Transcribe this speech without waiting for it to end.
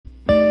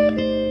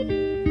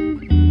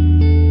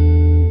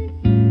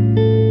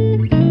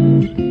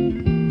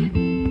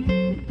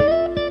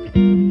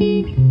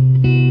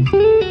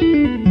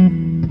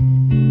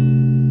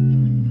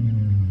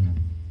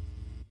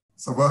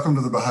welcome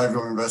to the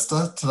Behavioural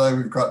Investor. Today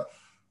we've got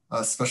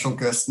a special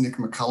guest, Nick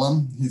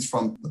McCullum. He's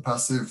from the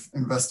Passive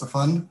Investor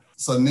Fund.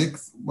 So Nick,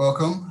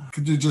 welcome.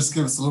 Could you just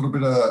give us a little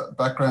bit of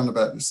background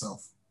about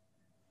yourself?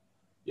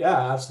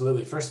 Yeah,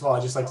 absolutely. First of all,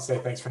 I'd just like to say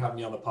thanks for having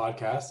me on the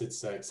podcast.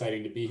 It's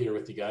exciting to be here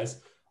with you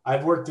guys.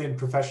 I've worked in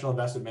professional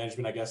investment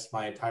management, I guess,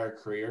 my entire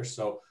career.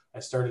 So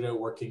I started out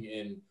working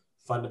in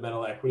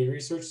fundamental equity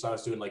research. So I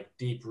was doing like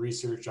deep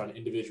research on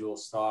individual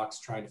stocks,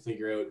 trying to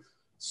figure out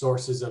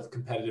sources of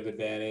competitive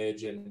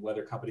advantage and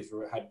whether companies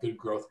had good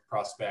growth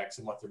prospects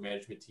and what their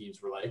management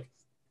teams were like.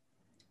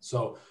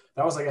 So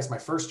that was, I guess, my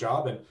first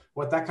job. And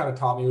what that kind of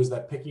taught me was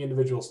that picking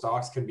individual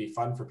stocks can be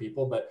fun for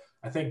people, but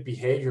I think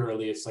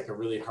behaviorally, it's like a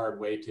really hard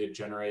way to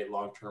generate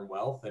long-term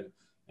wealth.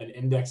 And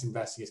index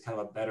investing is kind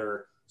of a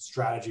better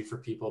strategy for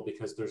people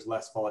because there's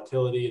less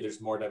volatility, there's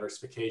more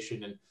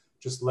diversification, and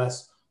just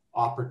less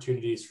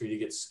opportunities for you to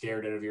get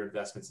scared out of your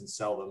investments and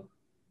sell them.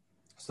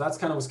 So that's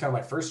was kind of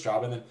my first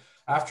job. And then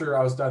after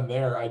I was done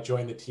there, I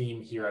joined the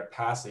team here at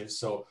Passive.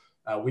 So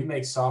we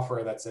make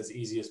software that's as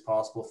easy as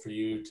possible for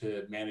you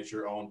to manage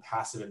your own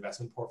passive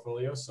investment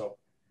portfolio. So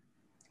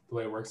the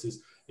way it works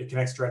is it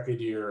connects directly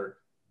to your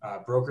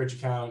brokerage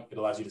account. It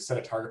allows you to set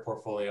a target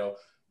portfolio.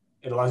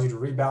 It allows you to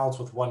rebalance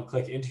with one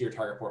click into your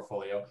target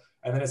portfolio.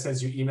 And then it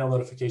sends you email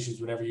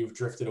notifications whenever you've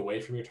drifted away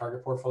from your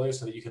target portfolio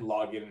so that you can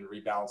log in and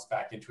rebalance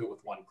back into it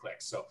with one click.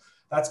 So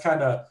that's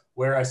kind of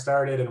where I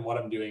started and what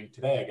I'm doing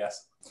today, I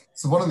guess.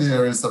 So one of the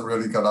areas that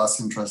really got us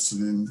interested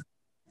in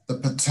the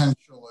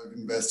potential of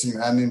investing,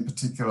 and in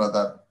particular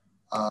that,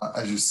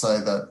 as you say,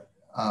 that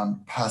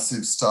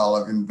passive style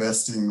of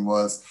investing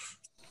was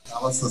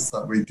analysis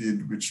that we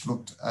did, which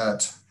looked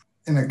at,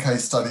 in a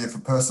case study, if a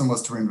person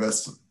was to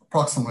invest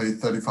approximately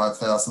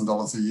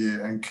 $35,000 a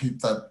year and keep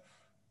that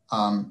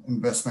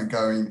investment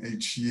going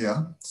each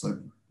year, so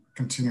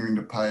continuing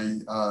to pay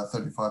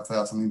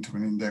 $35,000 into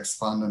an index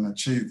fund and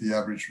achieve the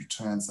average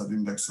returns that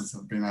indexes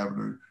have been able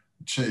to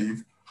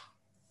achieve,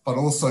 but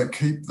also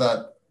keep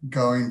that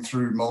going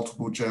through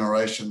multiple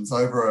generations.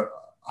 Over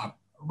a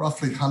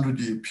roughly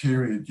 100-year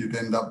period, you'd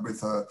end up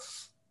with a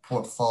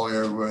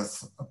portfolio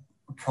worth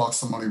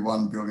approximately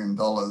 $1 billion.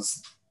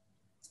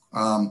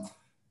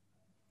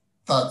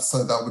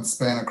 That would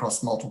span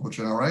across multiple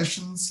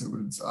generations. It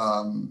would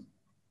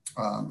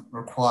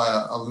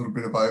require a little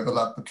bit of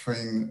overlap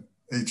between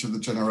each of the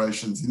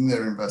generations in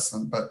their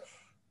investment, but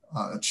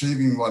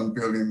achieving $1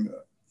 billion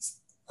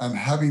and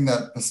having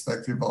that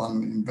perspective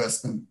on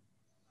investment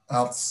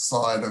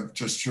outside of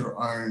just your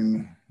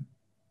own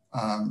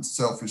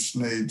selfish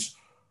needs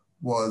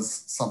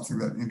was something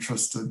that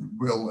interested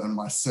Will and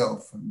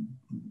myself, and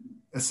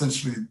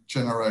essentially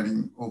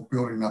generating or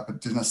building up a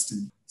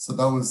dynasty. So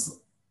that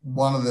was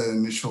one of the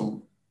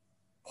initial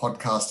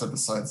podcast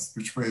episodes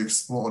which we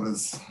explored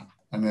as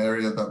an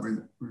area that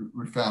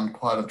we found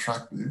quite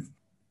attractive.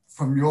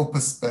 From your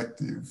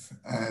perspective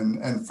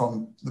and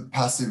from the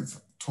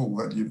passive tool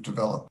that you've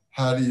developed,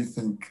 how do you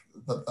think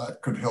that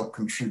could help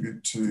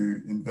contribute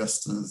to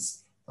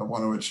investors that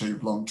want to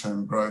achieve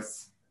long-term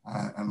growth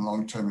and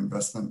long-term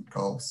investment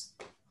goals?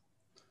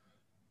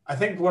 I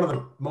think one of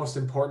the most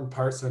important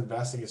parts of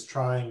investing is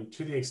trying,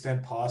 to the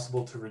extent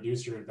possible, to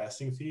reduce your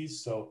investing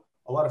fees. So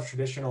a lot of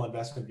traditional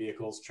investment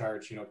vehicles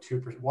charge, 1%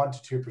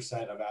 to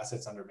 2% of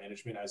assets under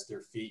management as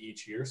their fee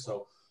each year.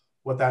 So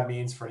what that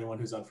means for anyone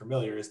who's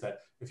unfamiliar is that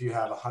if you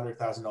have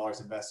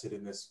 $100,000 invested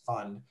in this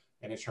fund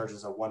and it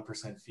charges a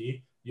 1%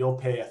 fee, you'll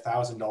pay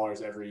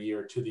 $1,000 every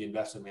year to the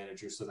investment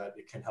manager so that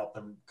it can help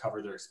them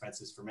cover their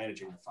expenses for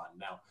managing the fund.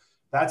 Now,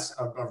 that's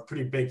a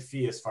pretty big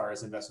fee as far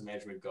as investment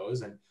management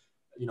goes. And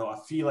a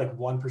fee like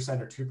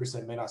 1% or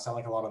 2% may not sound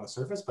like a lot on the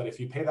surface, but if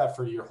you pay that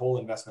for your whole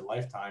investment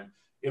lifetime,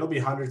 it'll be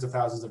hundreds of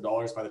thousands of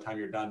dollars by the time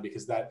you're done,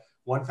 because that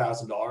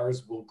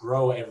 $1,000 will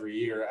grow every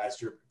year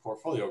as your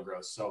portfolio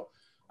grows. So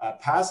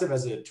passive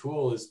as a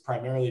tool is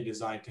primarily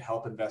designed to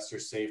help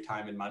investors save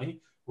time and money.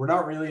 We're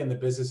not really in the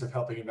business of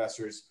helping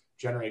investors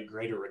generate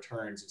greater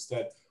returns.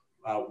 Instead,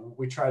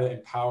 we try to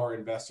empower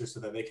investors so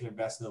that they can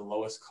invest in the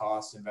lowest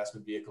cost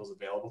investment vehicles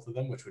available to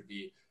them, which would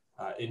be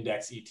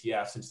index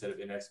ETFs instead of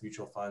index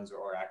mutual funds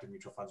or active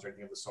mutual funds or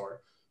anything of the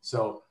sort.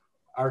 So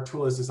our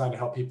tool is designed to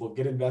help people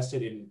get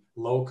invested in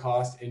low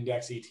cost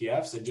index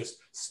ETFs and just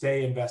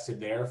stay invested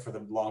there for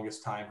the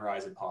longest time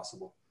horizon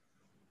possible.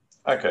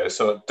 Okay,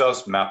 so it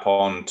does map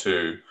on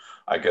to,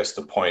 I guess,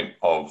 the point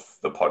of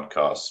the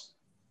podcast.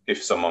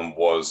 If someone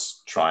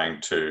was trying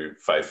to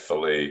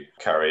faithfully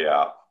carry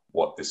out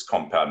what this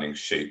compounding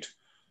sheet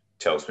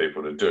tells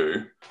people to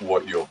do,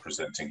 what you're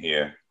presenting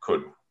here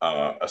could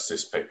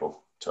assist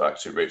people to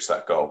actually reach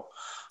that goal.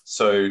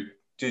 So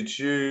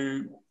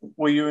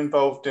were you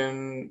involved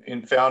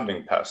in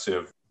founding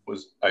Passive?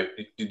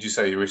 Did you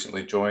say you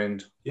recently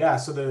joined? Yeah,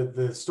 so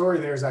the story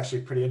there is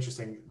actually pretty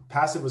interesting.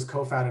 Passive was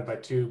co-founded by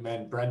two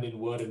men, Brendan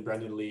Wood and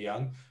Brendan Lee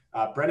Young.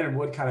 Brendan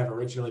Wood kind of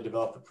originally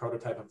developed the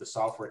prototype of the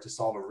software to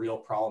solve a real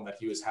problem that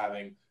he was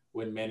having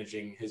when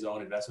managing his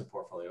own investment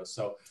portfolio.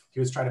 So he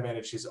was trying to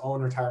manage his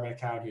own retirement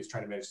account. He was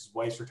trying to manage his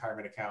wife's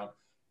retirement account.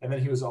 And then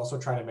he was also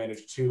trying to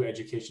manage 2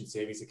 education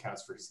savings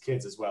accounts for his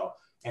kids as well.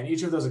 And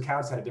each of those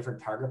accounts had a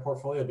different target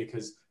portfolio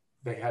because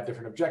they had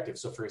different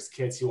objectives. So for his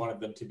kids, he wanted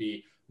them to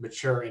be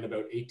mature in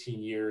about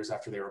 18 years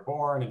after they were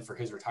born. And for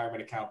his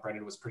retirement account,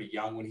 Brendan was pretty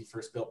young when he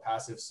first built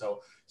Passiv.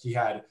 So he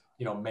had,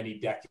 many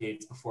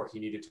decades before he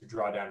needed to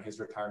draw down his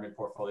retirement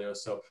portfolio.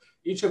 So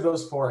each of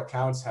those 4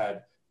 accounts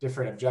had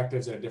different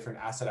objectives and a different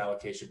asset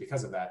allocation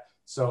because of that.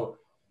 So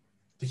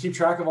to keep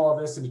track of all of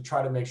this and to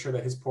try to make sure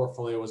that his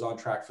portfolio was on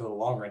track for the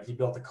long run, he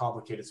built a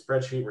complicated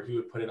spreadsheet where he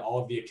would put in all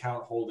of the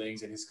account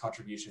holdings and his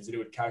contributions, and it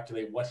would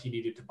calculate what he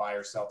needed to buy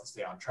or sell to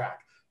stay on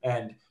track.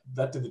 And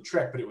that did the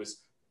trick, but it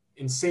was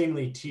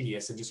insanely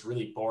tedious and just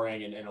really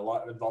boring, and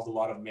involved a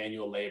lot of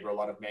manual labor, a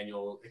lot of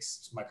manual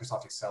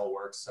Microsoft Excel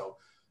work. So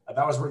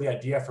that was where the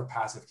idea for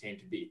Passiv came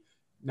to be.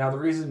 Now, the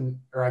reason,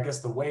 or I guess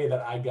the way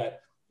that I got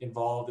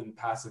involved in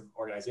Passiv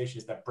organization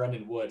is that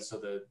Brendan Wood, so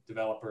the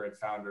developer and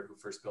founder who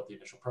first built the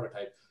initial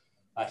prototype,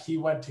 he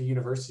went to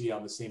university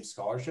on the same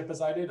scholarship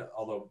as I did,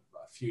 although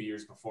a few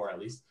years before at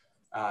least.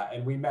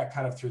 And we met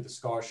kind of through the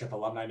scholarship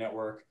alumni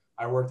network.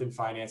 I worked in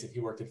finance and he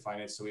worked in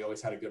finance, so we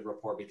always had a good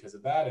rapport because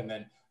of that. And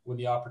then when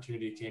the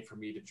opportunity came for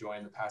me to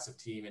join the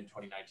Passiv team in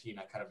 2019,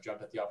 I kind of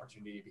jumped at the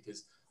opportunity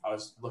because I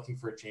was looking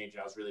for a change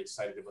and I was really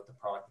excited about the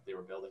product that they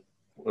were building.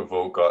 We've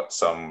all got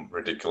some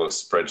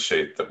ridiculous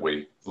spreadsheet that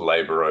we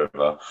labor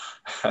over.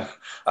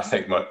 I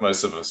think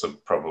most of us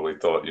have probably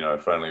thought,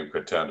 if only we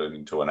could turn it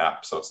into an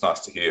app. So it's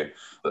nice to hear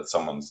that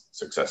someone's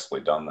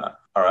successfully done that.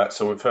 All right.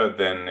 So we've heard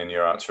then in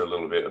your answer a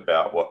little bit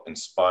about what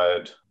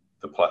inspired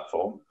the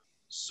platform.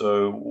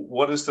 So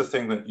what is the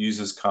thing that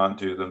users can't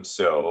do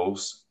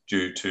themselves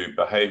due to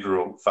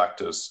behavioral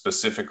factors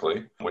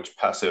specifically, which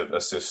Passiv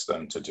assists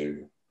them to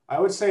do? I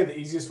would say the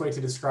easiest way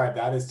to describe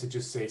that is to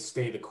just say,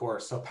 stay the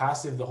course. So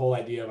Passiv, the whole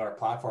idea of our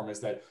platform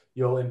is that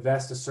you'll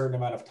invest a certain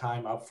amount of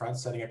time upfront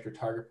setting up your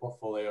target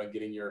portfolio and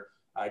getting your,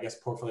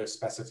 portfolio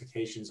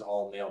specifications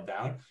all nailed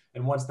down.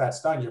 And once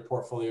that's done, your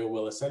portfolio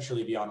will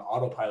essentially be on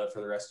autopilot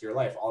for the rest of your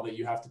life. All that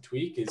you have to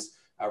tweak is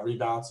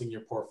rebalancing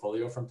your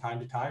portfolio from time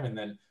to time, and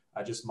then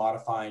just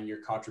modifying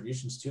your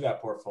contributions to that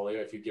portfolio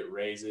if you get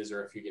raises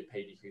or if you get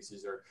pay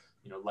decreases or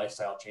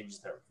lifestyle changes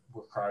that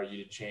require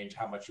you to change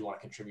how much you want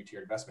to contribute to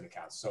your investment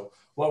accounts. So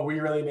what we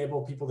really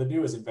enable people to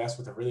do is invest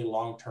with a really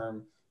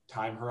long-term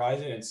time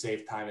horizon and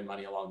save time and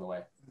money along the way.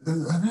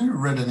 Have you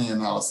read any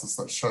analysis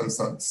that shows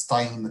that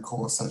staying the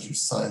course, as you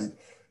say,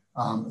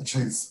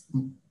 achieves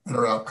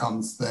better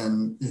outcomes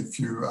than if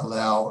you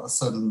allow a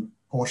certain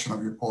portion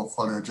of your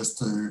portfolio just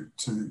to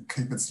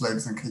keep its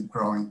legs and keep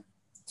growing?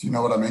 Do you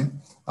know what I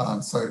mean?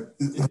 Has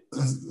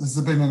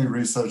there been any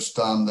research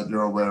done that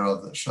you're aware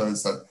of that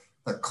shows that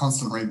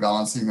constant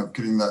rebalancing of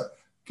getting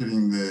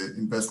the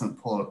investment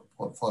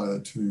portfolio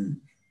to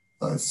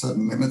those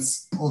certain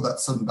limits or that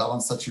certain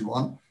balance that you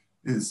want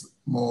is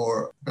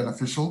more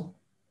beneficial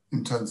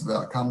in terms of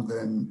outcome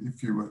than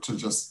if you were to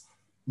just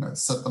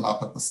set them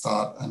up at the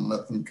start and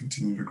let them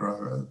continue to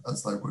grow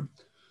as they would?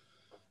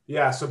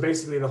 Yeah, so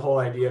basically the whole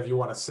idea of you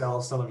want to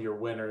sell some of your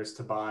winners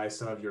to buy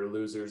some of your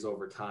losers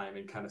over time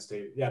and kind of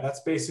stay. Yeah, that's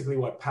basically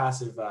what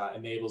Passiv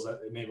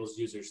enables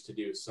users to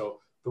do. So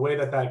the way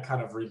that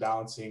kind of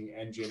rebalancing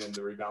engine and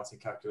the rebalancing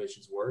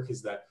calculations work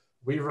is that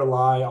we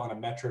rely on a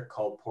metric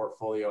called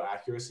portfolio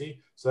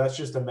accuracy. So that's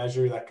just a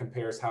measure that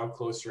compares how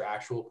close your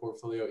actual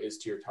portfolio is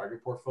to your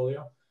target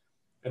portfolio.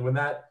 And when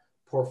that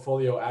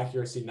portfolio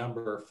accuracy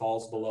number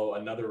falls below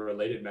another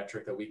related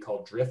metric that we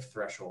call drift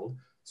threshold.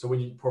 So when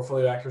your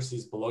portfolio accuracy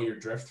is below your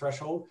drift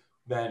threshold,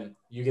 then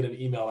you get an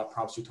email that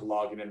prompts you to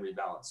log in and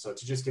rebalance. So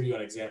to just give you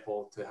an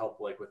example to help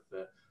with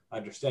the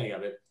understanding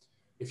of it,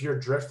 if your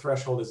drift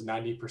threshold is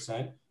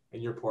 90%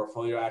 and your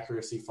portfolio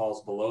accuracy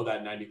falls below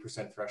that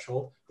 90%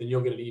 threshold, then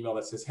you'll get an email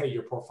that says, hey,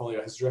 your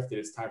portfolio has drifted.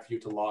 It's time for you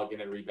to log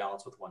in and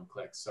rebalance with one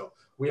click. So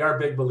we are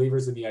big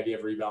believers in the idea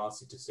of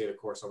rebalancing to stay the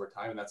course over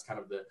time. And that's kind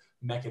of the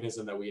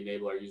mechanism that we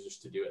enable our users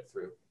to do it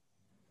through.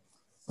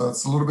 So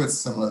it's a little bit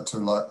similar to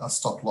like a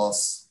stop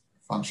loss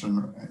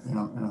function in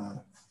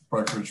a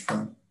brokerage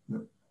firm.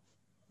 Yep.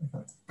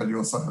 Okay. But you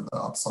also have the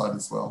upside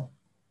as well.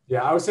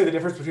 Yeah, I would say the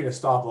difference between a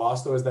stop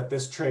loss, though, is that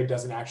this trade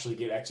doesn't actually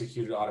get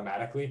executed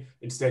automatically.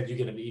 Instead, you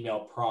get an email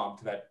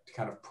prompt that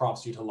kind of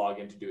prompts you to log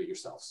in to do it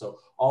yourself. So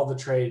all the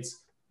trades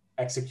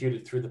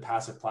executed through the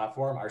Passiv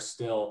platform are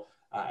still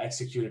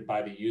executed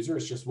by the user.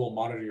 It's just we'll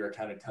monitor your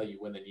account and tell you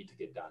when they need to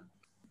get done.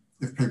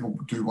 If people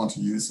do want to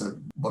use it,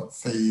 what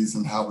fees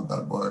and how would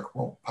that work?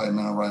 What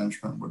payment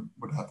arrangement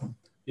would happen?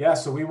 Yeah,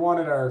 so we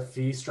wanted our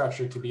fee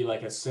structure to be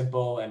like as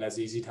simple and as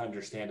easy to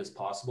understand as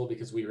possible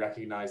because we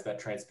recognize that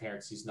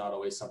transparency is not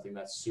always something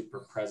that's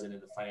super present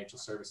in the financial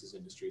services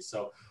industry.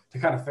 So to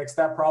kind of fix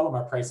that problem,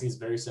 our pricing is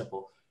very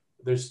simple.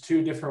 There's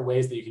 2 different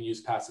ways that you can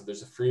use Passiv.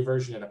 There's a free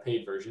version and a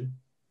paid version.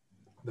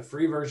 The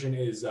free version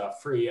is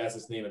free, as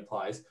its name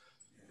implies,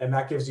 and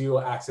that gives you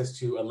access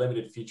to a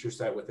limited feature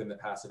set within the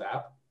Passiv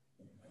app.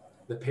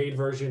 The paid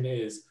version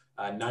is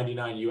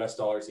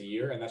 $99 a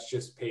year, and that's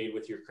just paid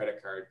with your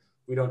credit card.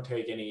 We don't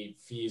take any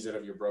fees out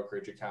of your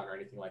brokerage account or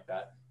anything like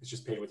that. It's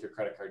just paid with your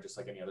credit card, just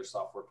like any other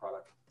software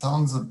product. How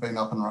long has it been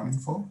up and running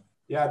for?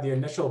 Yeah, the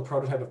initial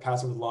prototype of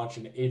Passiv was launched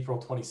in April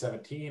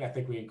 2017. I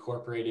think we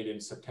incorporated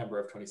in September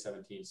of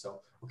 2017.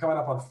 So we're coming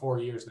up on 4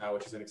 years now,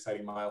 which is an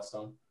exciting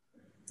milestone.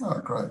 Oh,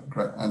 great,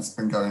 great. And it's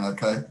been going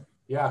okay.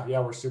 Yeah,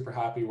 we're super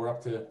happy. We're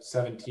up to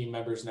 17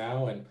 members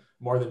now, and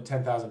more than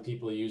 10,000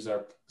 people use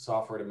our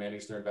software to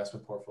manage their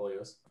investment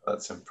portfolios.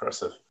 That's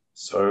impressive.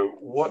 So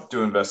what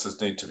do investors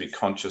need to be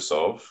conscious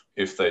of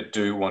if they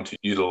do want to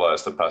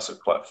utilize the Passiv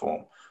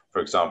platform? For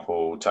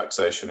example,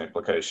 taxation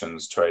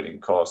implications, trading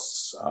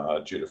costs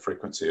due to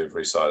frequency of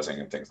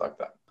resizing and things like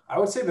that. I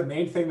would say the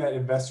main thing that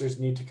investors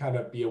need to kind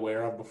of be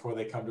aware of before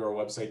they come to our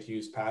website to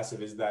use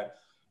Passiv is that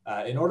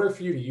in order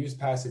for you to use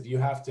Passiv, you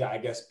have to, I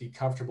guess, be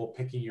comfortable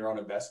picking your own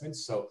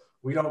investments. So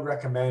we don't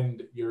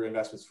recommend your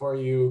investments for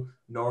you,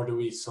 nor do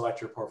we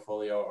select your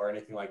portfolio or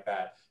anything like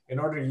that. In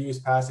order to use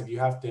Passiv, you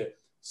have to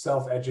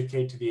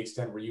self-educate to the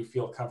extent where you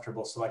feel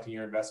comfortable selecting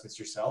your investments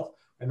yourself.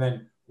 And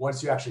then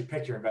once you actually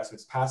pick your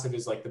investments, Passiv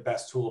is like the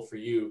best tool for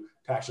you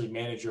to actually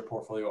manage your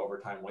portfolio over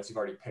time once you've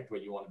already picked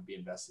what you want to be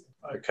invested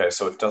in. Okay,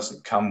 so it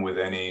doesn't come with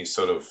any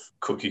sort of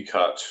cookie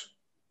cut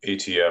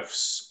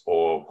ETFs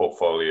or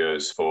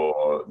portfolios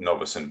for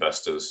novice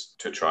investors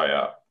to try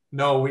out?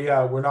 No,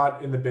 we're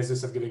not in the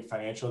business of giving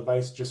financial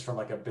advice, just from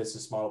like a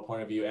business model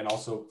point of view. And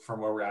also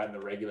from where we're at in the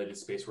regulated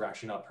space, we're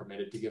actually not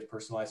permitted to give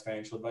personalized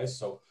financial advice.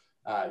 So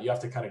you have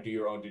to kind of do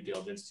your own due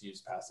diligence to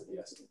use Passiv,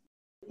 yes.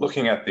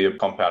 Looking at the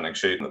compounding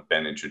sheet that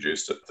Ben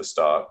introduced at the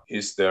start,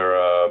 is there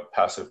a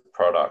passive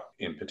product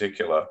in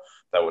particular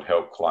that would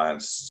help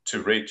clients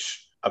to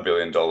reach $1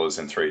 billion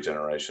in 3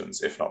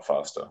 generations, if not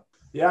faster?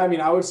 Yeah, I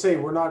mean, I would say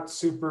we're not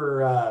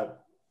super,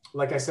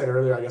 like I said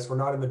earlier, I guess we're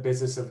not in the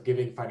business of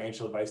giving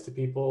financial advice to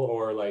people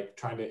or like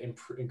trying to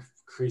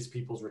increase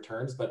people's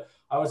returns. But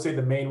I would say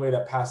the main way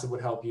that Passiv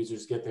would help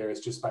users get there is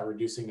just by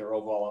reducing their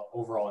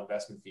overall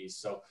investment fees.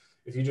 So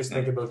if you just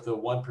think about the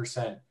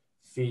 1%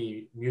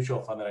 fee mutual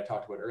fund that I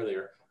talked about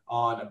earlier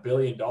on $1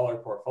 billion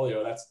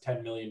portfolio, that's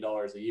 $10 million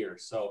a year.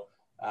 So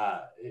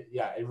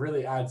it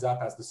really adds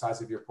up as the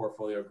size of your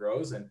portfolio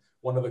grows. And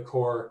one of the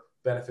core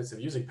benefits of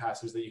using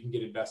Passiv is that you can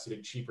get invested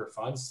in cheaper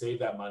funds, save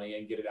that money,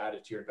 and get it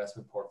added to your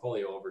investment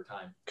portfolio over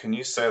time. Can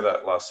you say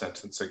that last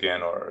sentence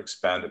again or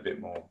expand a bit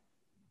more?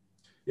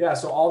 Yeah,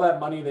 so all that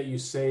money that you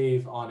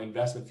save on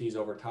investment fees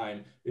over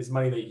time is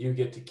money that you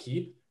get to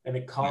keep, and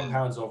it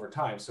compounds over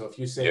time. So if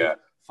you save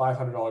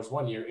 $500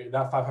 one year,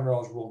 that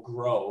 $500 will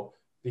grow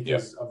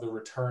because of the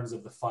returns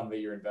of the fund that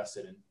you're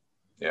invested in.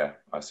 Yeah,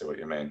 I see what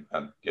you mean.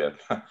 And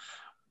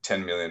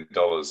 $10 million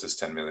is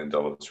 $10 million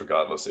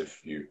regardless if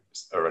you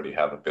already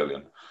have $1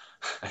 billion.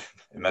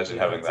 Imagine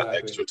having that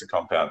extra to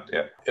compound.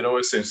 Yeah, it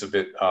always seems a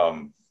bit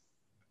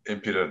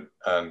impudent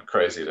and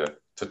crazy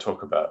to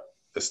talk about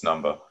this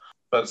number,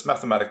 but it's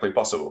mathematically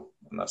possible,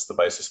 and that's the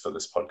basis for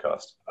this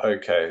podcast.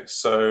 Okay,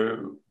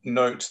 so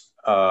note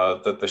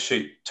that the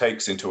sheet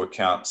takes into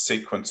account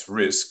sequence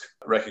risk,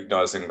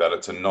 recognizing that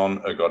it's a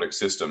non-ergodic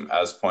system,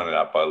 as pointed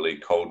out by Lee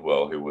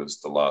Coldwell, who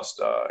was the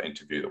last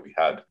interview that we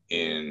had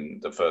in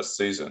the first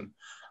season.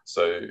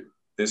 So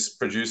this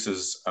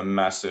produces a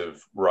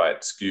massive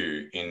right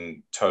skew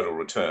in total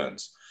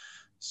returns.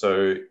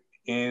 So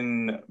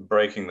in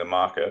Breaking the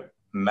Market,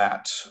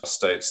 Matt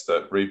states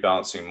that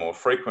rebalancing more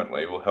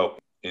frequently will help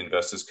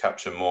investors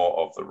capture more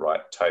of the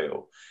right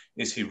tail.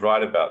 Is he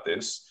right about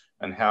this?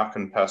 And how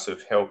can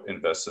Passiv help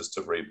investors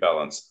to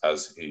rebalance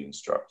as he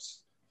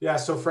instructs? Yeah,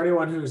 so for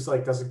anyone who's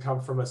like doesn't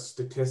come from a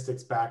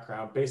statistics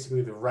background,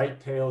 basically the right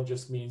tail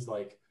just means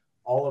like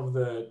all of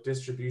the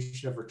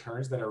distribution of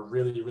returns that are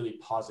really, really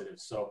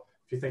positive. So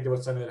if you think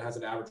about something that has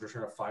an average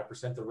return of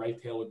 5%, the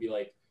right tail would be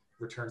like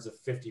returns of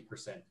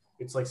 50%.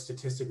 It's like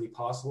statistically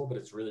possible, but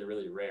it's really,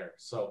 really rare.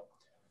 So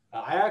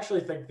I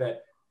actually think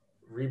that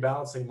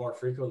rebalancing more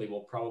frequently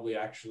will probably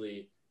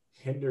actually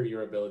hinder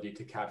your ability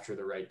to capture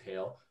the right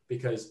tail,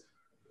 because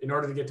in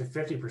order to get to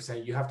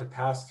 50%, you have to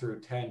pass through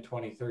 10,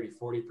 20, 30,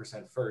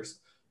 40%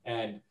 first.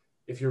 And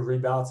if you're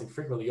rebalancing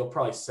frequently, you'll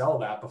probably sell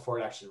that before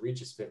it actually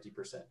reaches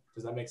 50%.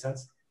 Does that make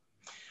sense?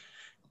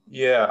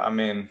 Yeah, I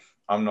mean,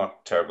 I'm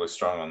not terribly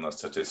strong on the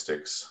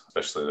statistics,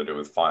 especially to do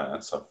with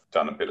finance. I've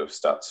done a bit of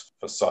stats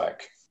for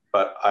psych.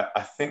 But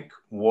I think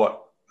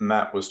what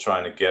Matt was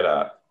trying to get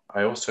at,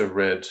 I also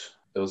read,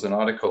 there was an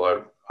article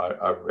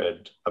I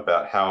read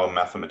about how a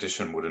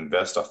mathematician would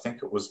invest. I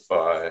think it was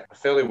by a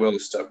fairly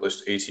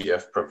well-established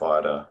ETF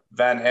provider.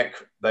 Van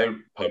Eck, they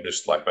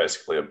published like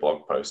basically a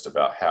blog post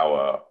about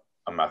how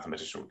a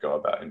mathematician would go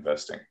about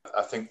investing.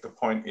 I think the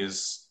point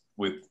is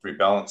with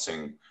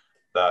rebalancing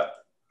that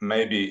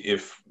maybe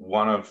if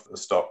one of the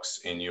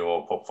stocks in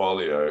your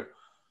portfolio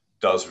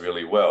does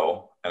really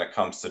well and it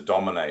comes to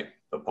dominate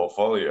the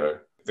portfolio,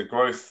 the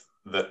growth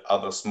that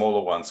other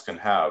smaller ones can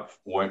have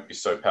won't be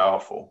so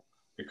powerful,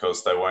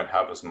 because they won't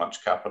have as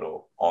much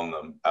capital on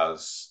them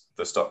as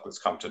the stock that's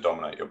come to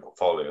dominate your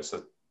portfolio.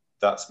 So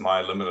that's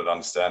my limited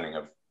understanding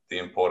of the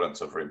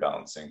importance of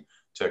rebalancing,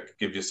 to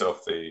give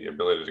yourself the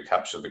ability to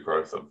capture the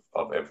growth of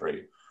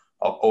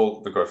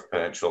all the growth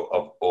potential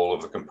of all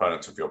of the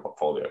components of your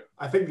portfolio.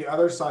 I think the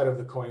other side of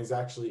the coin is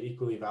actually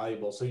equally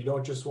valuable. So you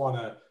don't just want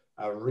to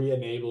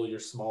re-enable your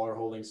smaller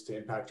holdings to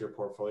impact your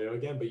portfolio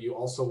again, but you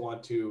also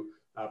want to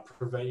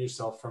prevent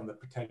yourself from the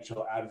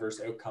potential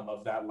adverse outcome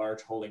of that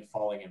large holding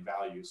falling in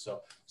value.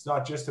 So it's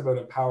not just about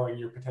empowering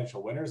your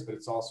potential winners, but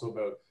it's also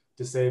about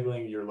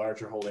disabling your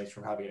larger holdings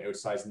from having an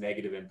outsized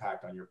negative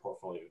impact on your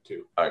portfolio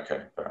too.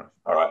 Okay, fair enough.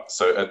 All right.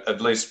 So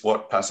at least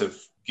what Passiv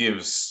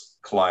gives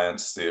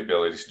clients the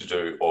ability to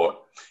do, or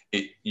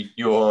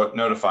you're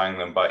notifying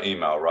them by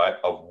email, right,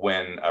 of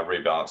when a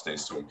rebalance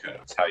needs to occur.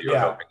 It's how you're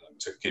helping them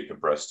to keep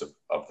abreast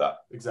of that.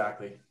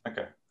 Exactly.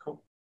 Okay,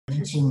 cool. You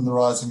mentioned the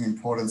rising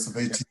importance of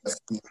ETFs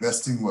in the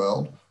investing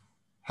world.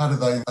 How do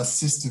they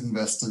assist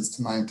investors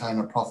to maintain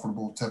a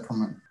profitable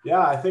temperament?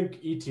 Yeah, I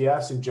think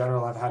ETFs in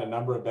general have had a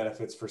number of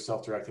benefits for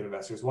self-directed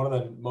investors. One of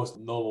the most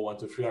notable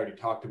ones, which we already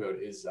talked about,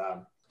 is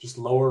just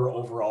lower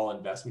overall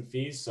investment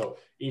fees. So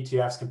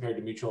ETFs compared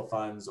to mutual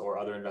funds or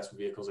other investment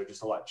vehicles are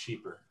just a lot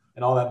cheaper.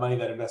 And all that money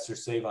that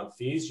investors save on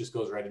fees just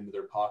goes right into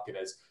their pocket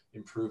as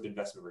improved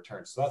investment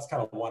returns. So that's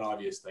kind of one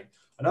obvious thing.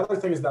 Another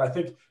thing is that I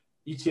think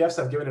ETFs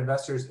have given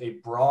investors a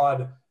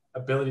broad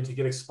ability to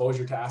get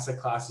exposure to asset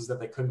classes that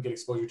they couldn't get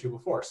exposure to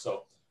before.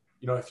 So,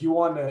 if you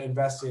want to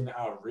invest in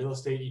a real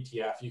estate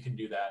ETF, you can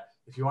do that.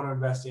 If you want to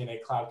invest in a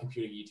cloud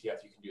computing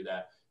ETF, you can do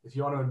that. If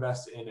you want to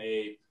invest in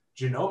a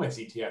genomics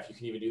ETF, you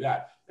can even do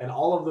that. And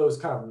all of those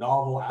kind of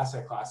novel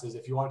asset classes,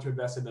 if you wanted to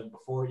invest in them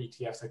before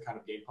ETFs had kind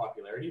of gained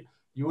popularity,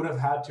 you would have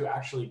had to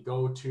actually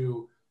go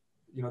to,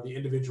 the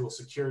individual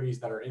securities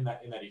that are in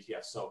that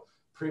ETF. So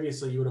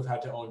previously you would have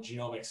had to own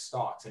genomic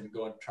stocks and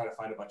go and try to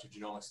find a bunch of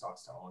genomic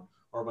stocks to own,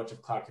 or a bunch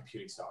of cloud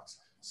computing stocks.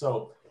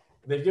 So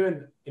they've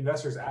given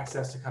investors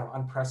access to kind of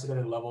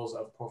unprecedented levels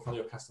of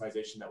portfolio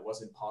customization that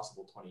wasn't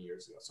possible 20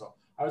 years ago. So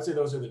I would say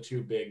those are the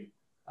two big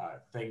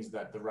things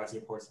that the rising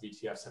importance of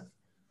ETFs have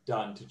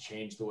done to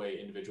change the way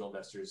individual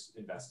investors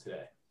invest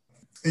today.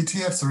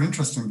 ETFs are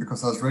interesting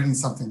because I was reading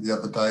something the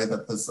other day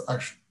that there's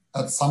actually,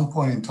 at some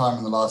point in time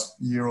in the last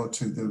year or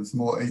two, there was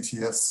more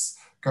ETFs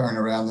going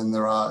around than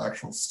there are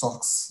actual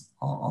stocks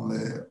on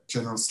the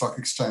general stock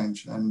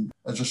exchange. And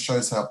it just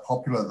shows how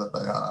popular that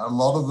they are. A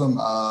lot of them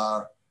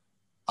are,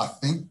 I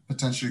think,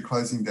 potentially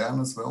closing down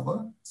as well,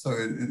 though. So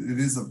it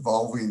is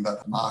evolving,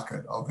 that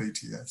market of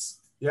ETFs.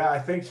 Yeah, I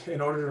think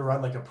in order to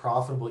run like a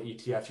profitable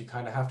ETF, you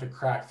kind of have to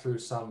crack through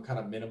some kind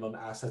of minimum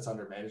assets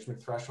under management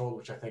threshold,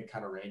 which I think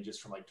kind of ranges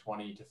from like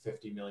 $20 to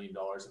 $50 million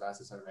of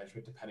assets under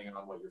management, depending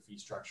on what your fee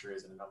structure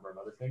is and a number of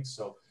other things.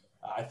 So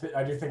I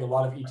do think a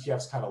lot of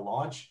ETFs kind of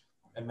launch,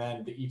 and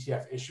then the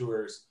ETF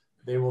issuers,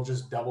 they will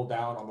just double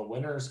down on the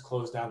winners,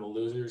 close down the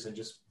losers, and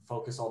just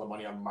focus all the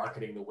money on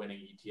marketing the winning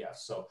ETFs.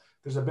 So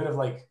there's a bit of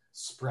like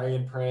spray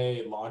and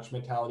pray launch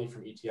mentality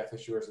from ETF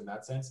issuers in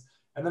that sense.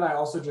 And then I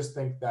also just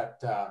think that,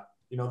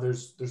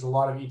 there's a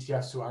lot of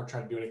ETFs who aren't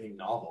trying to do anything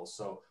novel.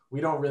 So we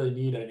don't really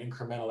need an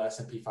incremental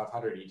S&P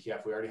 500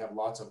 ETF. We already have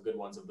lots of good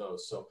ones of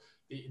those. So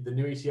the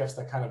new ETFs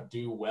that kind of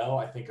do well,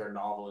 I think, are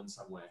novel in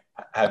some way.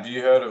 Have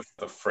you heard of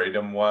the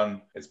Freedom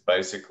one? It's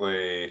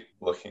basically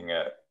looking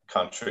at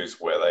countries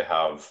where they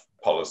have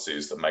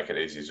policies that make it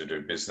easy to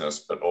do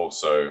business, but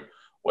also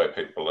where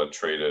people are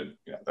treated,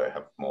 they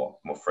have more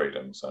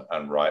freedoms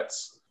and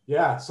rights.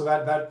 Yeah, so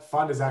that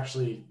fund is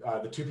actually,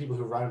 the two people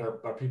who run it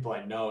are people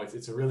I know.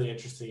 It's a really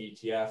interesting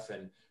ETF,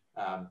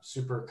 and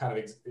super kind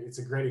of, it's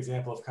a great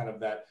example of kind of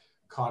that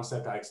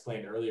concept I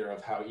explained earlier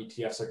of how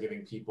ETFs are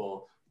giving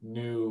people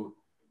new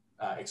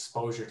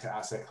exposure to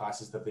asset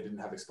classes that they didn't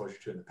have exposure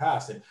to in the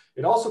past. And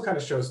it also kind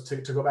of shows,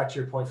 to go back to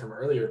your point from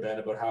earlier, Ben,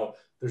 about how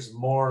there's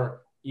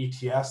more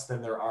ETFs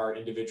than there are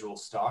individual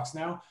stocks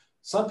now.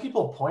 Some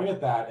people point at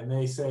that and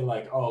they say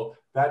like, oh,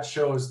 that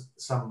shows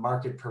some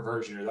market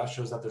perversion, or that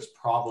shows that there's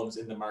problems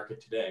in the market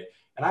today.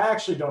 And I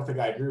actually don't think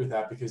I agree with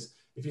that, because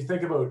if you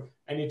think about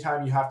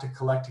anytime you have to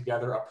collect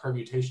together a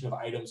permutation of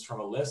items from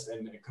a list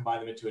and combine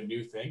them into a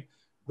new thing,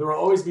 there will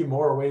always be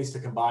more ways to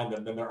combine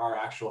them than there are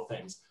actual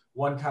things.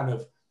 One kind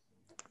of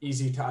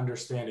easy to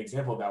understand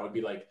example of that would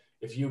be like,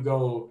 if you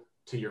go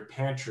to your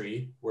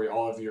pantry where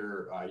all of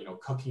your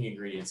cooking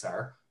ingredients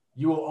are,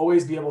 you will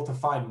always be able to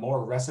find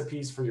more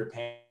recipes for your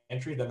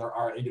pantry than there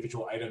are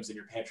individual items in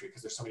your pantry,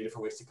 because there's so many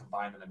different ways to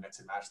combine them and mix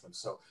and match them.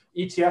 So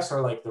ETFs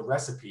are like the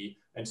recipe,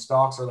 and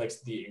stocks are like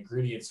the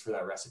ingredients for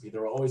that recipe.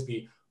 There will always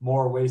be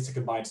more ways to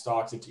combine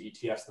stocks into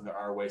ETFs than there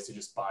are ways to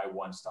just buy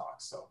one stock.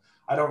 So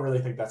I don't really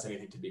think that's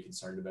anything to be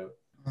concerned about.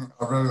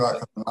 I really like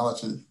that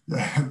analogy.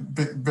 Yeah,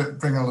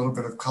 bring a little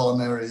bit of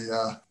culinary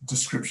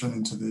description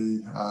into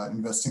the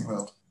investing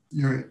world.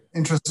 You're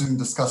interested in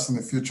discussing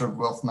the future of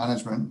wealth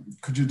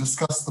management. Could you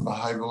discuss the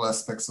behavioral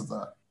aspects of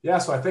that? Yeah,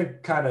 so I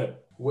think kind of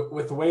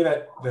with the way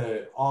that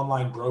the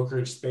online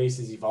brokerage space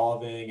is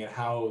evolving and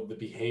how the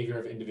behavior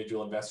of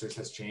individual investors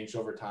has changed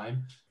over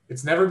time,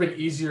 it's never been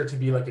easier to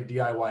be like a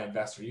DIY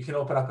investor. You can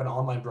open up an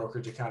online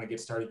brokerage account and get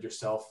started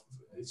yourself.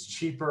 It's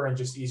cheaper and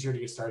just easier to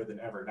get started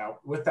than ever. Now,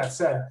 with that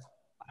said,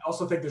 I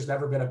also think there's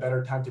never been a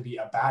better time to be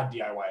a bad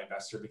DIY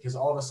investor, because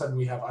all of a sudden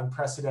we have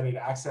unprecedented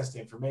access to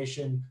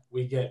information.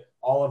 We get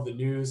all of the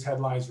news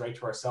headlines right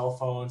to our cell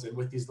phones. And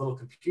with these little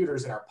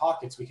computers in our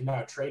pockets, we can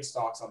now trade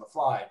stocks on the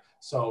fly.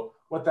 So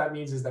what that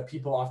means is that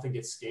people often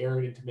get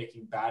scared into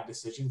making bad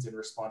decisions in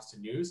response to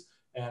news.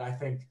 And I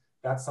think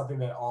that's something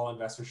that all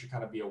investors should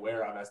kind of be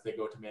aware of as they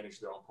go to manage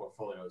their own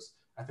portfolios.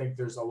 I think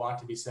there's a lot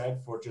to be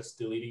said for just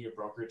deleting your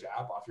brokerage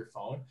app off your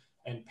phone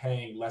and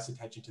paying less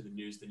attention to the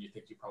news than you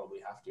think you probably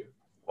have to.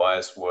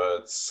 Wise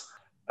words.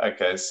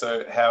 Okay,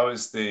 so how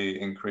is the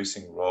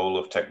increasing role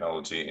of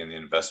technology in the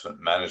investment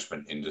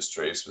management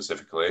industry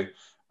specifically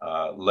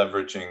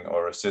leveraging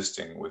or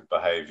assisting with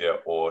behavior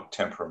or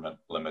temperament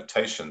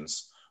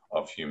limitations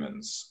of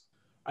humans?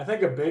 I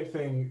think a big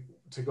thing,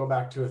 to go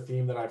back to a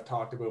theme that I've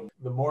talked about,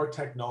 the more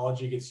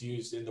technology gets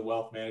used in the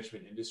wealth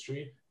management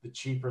industry, the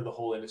cheaper the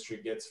whole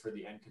industry gets for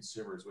the end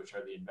consumers, which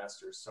are the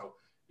investors. So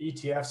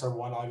ETFs are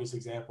one obvious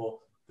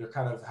example. They're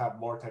kind of have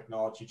more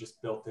technology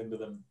just built into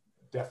them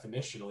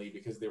definitionally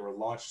because they were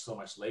launched so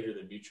much later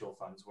than mutual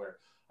funds, where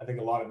I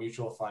think a lot of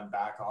mutual fund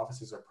back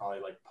offices are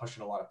probably like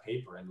pushing a lot of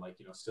paper and like,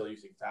 you know, still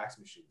using fax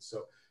machines.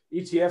 So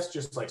ETFs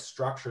just like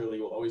structurally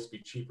will always be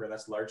cheaper. And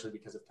that's largely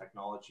because of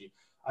technology.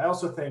 I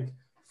also think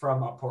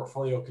from a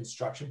portfolio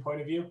construction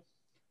point of view,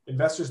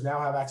 investors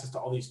now have access to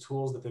all these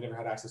tools that they never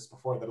had access to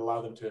before that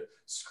allow them to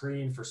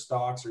screen for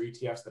stocks or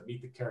ETFs that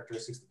meet the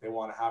characteristics that they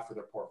want to have for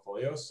their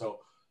portfolio.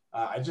 So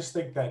I just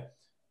think that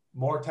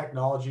more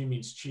technology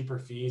means cheaper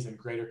fees and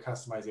greater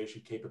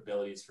customization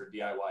capabilities for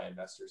DIY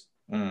investors.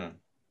 Mm.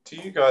 Do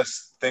you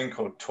guys think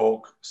or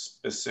talk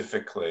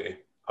specifically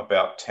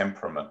about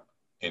temperament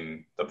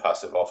in the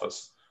passive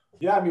office?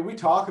 Yeah, I mean, we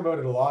talk about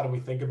it a lot and we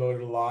think about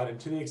it a lot. And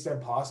to the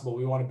extent possible,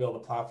 we want to build a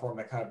platform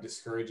that kind of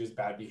discourages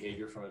bad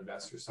behavior from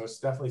investors. So it's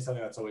definitely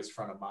something that's always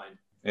front of mind.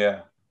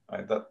 Yeah,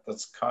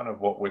 that's kind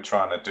of what we're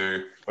trying to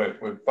do.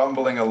 We're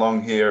bumbling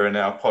along here in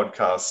our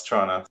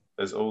podcast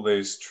there's all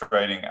these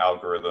trading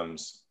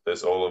algorithms.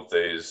 There's all of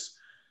these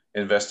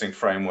investing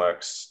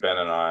frameworks. Ben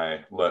and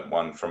I learnt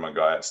one from a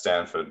guy at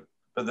Stanford,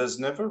 but there's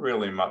never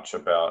really much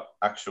about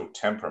actual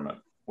temperament.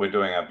 We're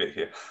doing our bit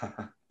here.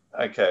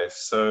 Okay,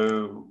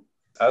 so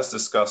as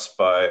discussed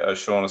by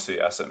O'Shaughnessy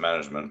Asset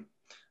Management,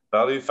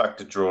 value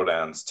factor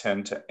drawdowns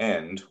tend to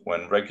end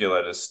when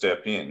regulators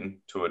step in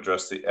to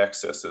address the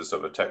excesses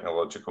of a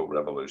technological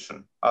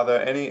revolution. Are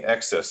there any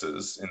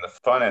excesses in the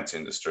finance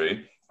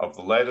industry of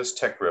the latest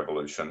tech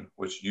revolution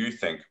which you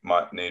think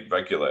might need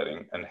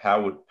regulating, and how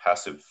would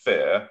Passiv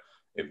fare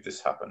if this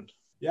happened?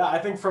 Yeah, I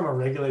think from a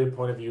regulated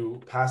point of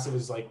view, Passiv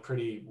is like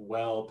pretty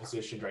well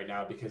positioned right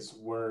now because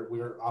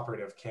we're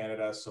operative of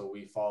Canada, so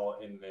we fall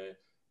in the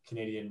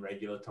Canadian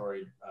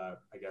regulatory,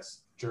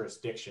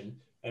 jurisdiction,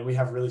 and we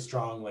have really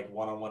strong like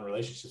one-on-one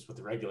relationships with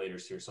the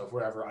regulators here. So if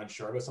we're ever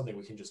unsure about something,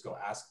 we can just go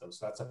ask them.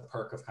 So that's a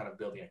perk of kind of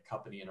building a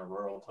company in a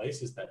rural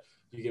place, is that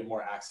you get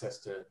more access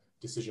to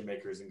decision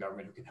makers in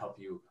government who can help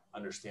you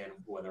understand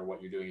whether what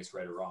you're doing is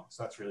right or wrong.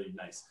 So that's really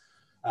nice.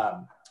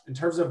 In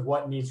terms of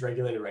what needs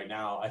regulated right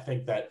now, I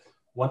think that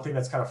one thing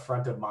that's kind of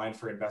front of mind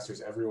for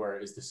investors everywhere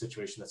is the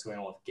situation that's going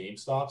on with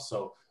GameStop.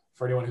 So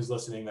for anyone who's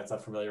listening that's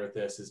unfamiliar with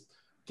this, is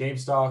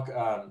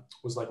GameStop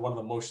was like one of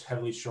the most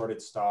heavily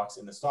shorted stocks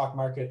in the stock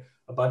market.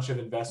 A bunch of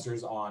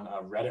investors on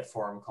a Reddit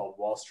forum called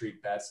Wall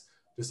Street Bets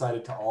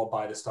decided to all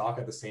buy the stock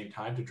at the same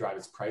time to drive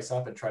its price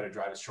up and try to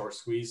drive a short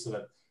squeeze, so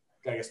that,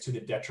 I guess, to the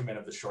detriment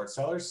of the short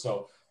sellers.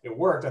 So it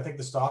worked. I think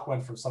the stock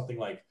went from something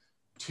like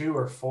 $2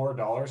 or $4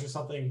 or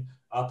something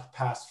up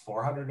past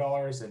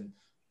 $400, and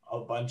a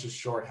bunch of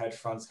short hedge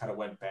funds kind of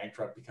went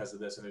bankrupt because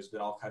of this. And there's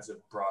been all kinds of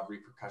broad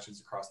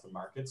repercussions across the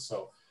market.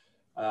 So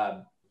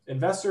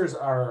investors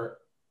are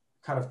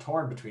kind of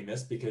torn between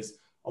this because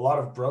a lot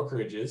of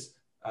brokerages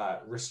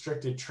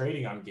restricted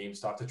trading on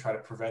GameStop to try to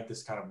prevent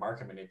this kind of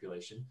market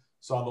manipulation.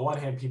 So on the one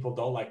hand, people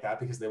don't like that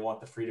because they want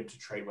the freedom to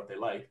trade what they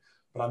like.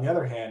 But on the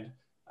other hand,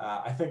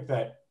 I think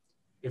that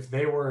if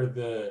they were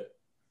the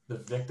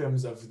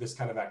victims of this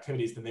kind of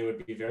activities, then they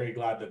would be very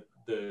glad that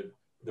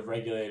the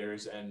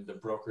regulators and the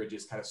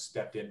brokerages kind of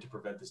stepped in to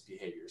prevent this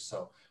behavior.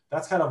 So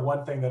that's kind of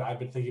one thing that I've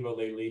been thinking about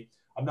lately.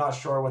 I'm not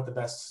sure what the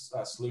best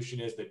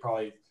solution is.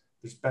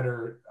 There's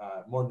better,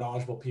 more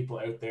knowledgeable people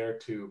out there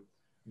to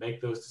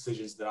make those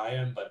decisions than I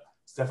am, but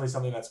it's definitely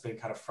something that's been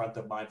kind of front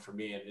of mind for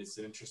me, and it's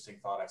an interesting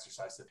thought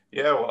exercise.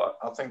 Yeah, well,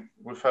 I think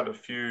we've had a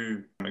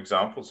few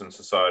examples in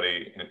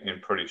society in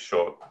pretty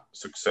short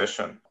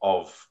succession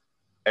of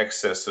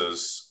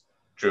excesses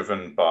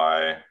driven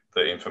by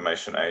the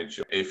information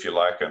age, if you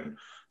like, and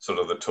sort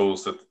of the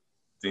tools that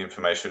the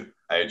information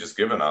age has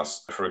given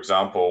us. For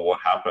example, what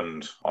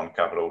happened on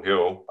Capitol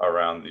Hill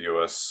around the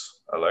US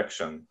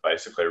election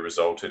basically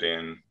resulted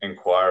in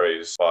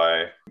inquiries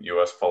by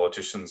US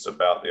politicians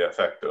about the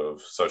effect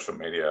of social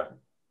media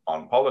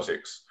on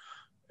politics.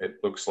 It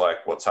looks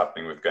like what's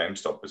happening with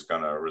GameStop is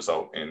going to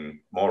result in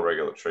more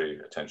regulatory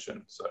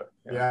attention. So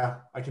yeah,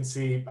 I can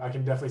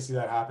definitely see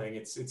that happening.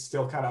 It's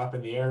still kind of up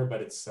in the air,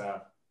 but it's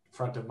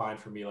front of mind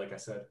for me, like I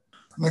said.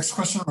 Next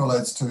question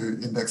relates to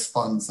index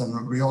funds,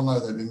 and we all know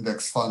that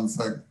index funds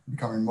are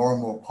becoming more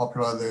and more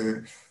popular.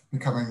 They're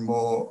becoming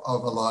more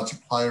of a larger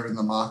player in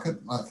the market.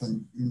 I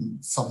think in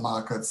some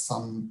markets,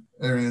 some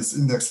areas,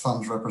 index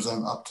funds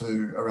represent up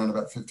to around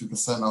about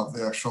 50% of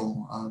the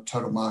actual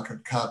total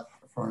market cap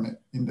for an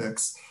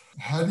index.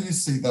 How do you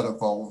see that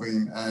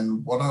evolving,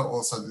 and what are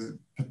also the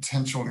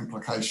potential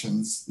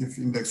implications if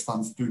index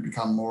funds do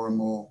become more and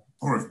more,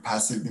 or if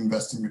passive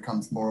investing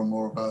becomes more and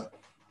more of a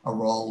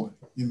role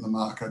in the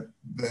market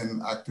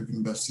than active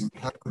investing?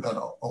 How could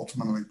that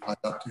ultimately play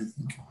out, do you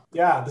think?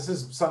 Yeah, this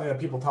is something that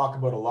people talk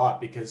about a lot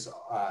because,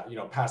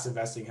 passive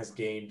investing has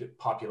gained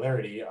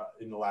popularity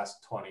in the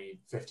last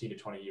 15 to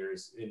 20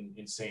 years in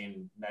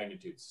insane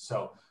magnitudes.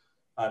 So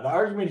the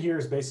argument here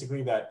is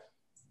basically that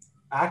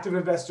active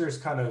investors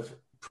kind of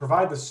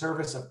provide the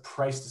service of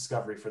price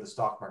discovery for the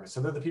stock market.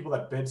 So they're the people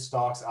that bid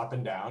stocks up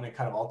and down and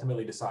kind of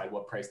ultimately decide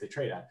what price they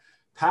trade at.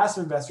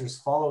 Passive investors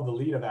follow the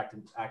lead of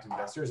active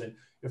investors, and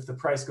if the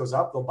price goes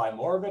up, they'll buy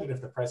more of it, and if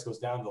the price goes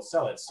down, they'll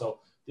sell it. So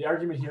the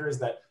argument here is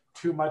that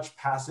too much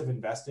passive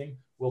investing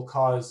will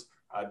cause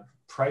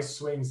price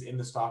swings in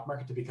the stock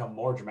market to become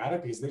more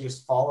dramatic because they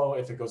just follow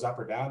if it goes up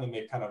or down, and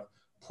they kind of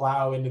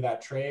plow into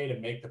that trade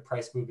and make the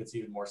price movements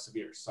even more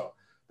severe. So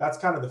that's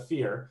kind of the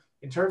fear.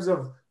 In terms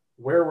of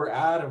where we're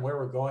at and where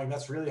we're going,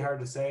 that's really hard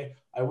to say.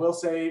 I will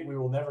say we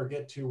will never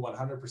get to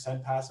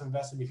 100% passive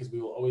investing because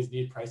we will always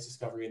need price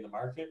discovery in the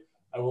market.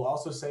 I will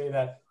also say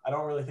that I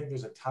don't really think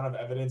there's a ton of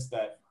evidence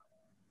that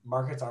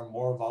markets are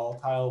more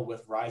volatile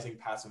with rising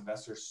passive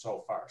investors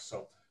so far.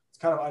 So it's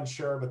kind of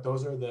unsure, but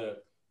those are the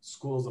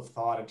schools of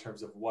thought in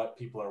terms of what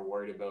people are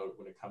worried about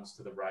when it comes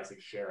to the rising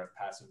share of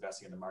passive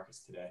investing in the markets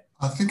today.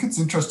 I think it's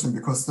interesting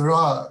because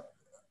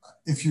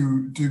if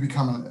you do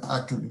become an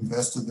active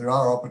investor, there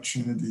are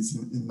opportunities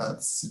in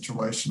that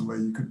situation where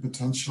you could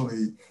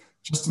potentially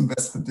just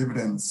invest for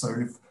dividends. So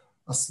if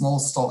a small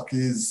stock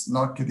is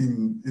not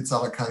getting its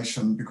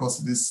allocation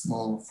because it is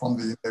small from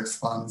the index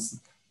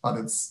funds, but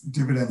its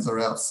dividends are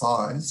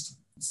outsized,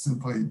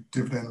 simply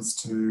dividends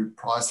to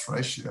price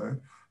ratio,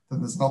 then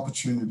there's an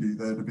opportunity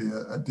there to be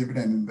a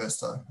dividend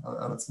investor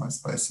at its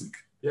most basic.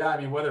 Yeah,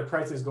 I mean, whether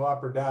prices go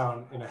up or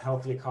down in a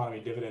healthy economy,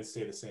 dividends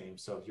stay the same.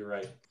 So you're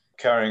right.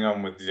 Carrying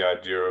on with the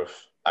idea of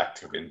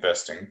active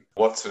investing,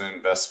 what's an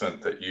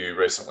investment that you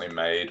recently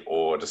made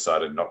or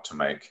decided not to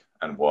make,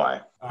 and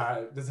why?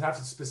 Does it have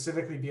to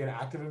specifically be an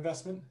active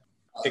investment?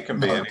 It can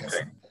be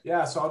anything.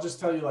 Yeah, so I'll just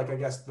tell you, I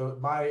guess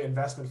my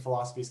investment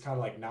philosophy is kind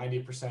of like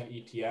 90%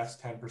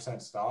 ETFs,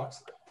 10%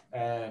 stocks.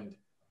 And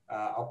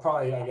I'll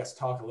probably,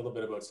 talk a little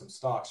bit about some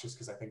stocks just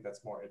because I think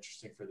that's more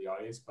interesting for the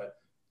audience. But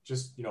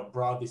just,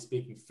 broadly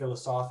speaking,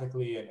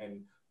 philosophically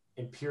and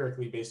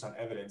empirically based on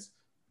evidence,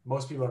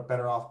 most people are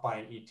better off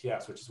buying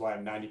ETFs, which is why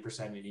I'm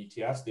 90% in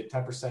ETFs. The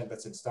 10%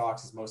 that's in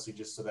stocks is mostly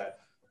just so that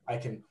I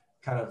can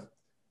kind of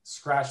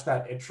scratch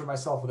that itch for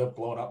myself without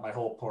blowing up my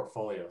whole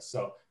portfolio.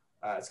 So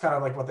it's kind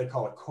of like what they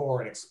call a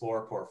core and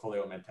explore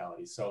portfolio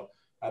mentality. So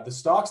the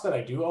stocks that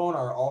I do own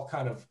are all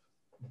kind of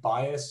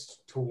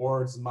biased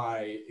towards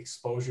my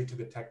exposure to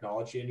the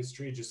technology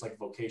industry, just like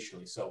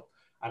vocationally. So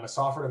I'm a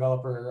software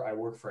developer. I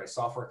work for a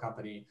software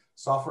company.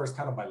 Software is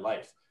kind of my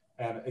life,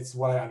 and it's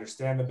what I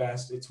understand the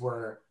best. It's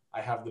where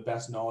I have the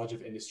best knowledge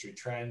of industry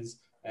trends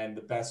and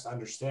the best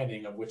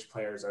understanding of which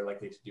players are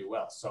likely to do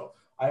well. So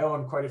I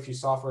own quite a few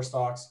software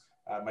stocks.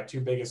 My two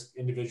biggest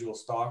individual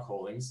stock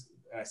holdings,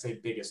 and I say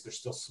biggest, they're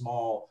still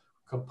small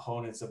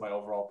components of my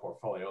overall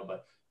portfolio,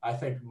 but I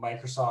think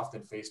Microsoft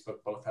and Facebook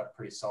both have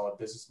pretty solid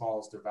business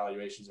models. Their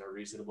valuations are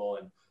reasonable,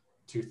 and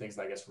two things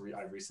that I guess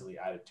I recently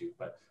added to.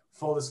 But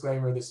full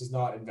disclaimer, this is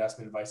not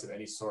investment advice of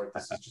any sort.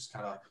 This is just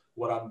kind of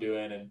what I'm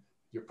doing, and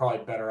you're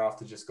probably better off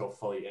to just go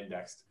fully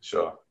indexed.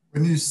 Sure.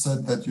 When you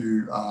said that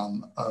you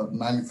are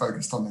mainly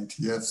focused on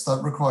ETFs,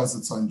 that requires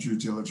its own due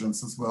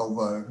diligence as well,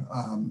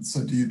 though.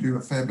 So do you do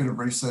a fair bit of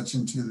research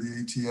into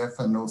the ETF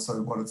and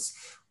also what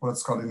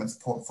it's got in its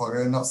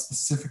portfolio, not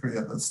specifically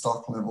at the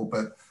stock level,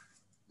 but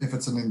if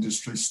it's an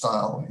industry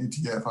style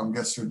ETF, I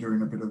guess you're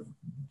doing a bit of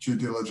due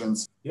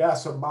diligence. Yeah,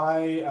 so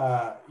my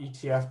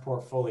ETF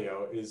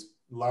portfolio is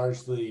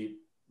largely,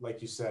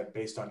 like you said,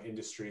 based on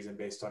industries and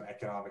based on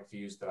economic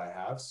views that I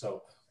have.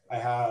 So I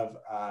have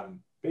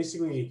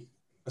basically,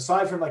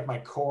 aside from like my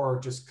core,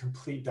 just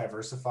complete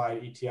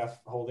diversified ETF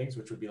holdings,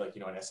 which would be like,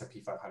 an S&P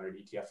 500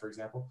 ETF, for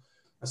example.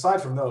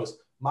 Aside from those,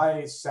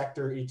 my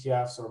sector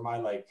ETFs or my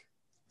like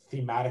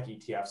thematic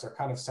ETFs are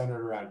kind of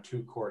centered around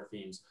two core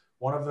themes.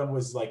 One of them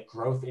was like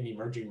growth in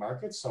emerging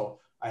markets. So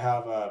I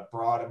have a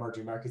broad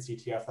emerging markets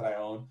ETF that I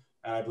own.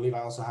 And I believe I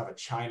also have a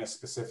China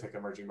specific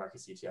emerging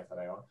markets ETF that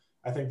I own.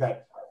 I think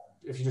that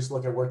if you just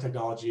look at where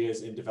technology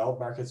is in developed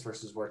markets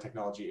versus where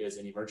technology is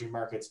in emerging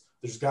markets,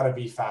 there's got to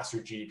be faster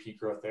GDP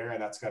growth there,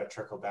 and that's got to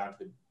trickle down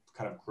to the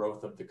kind of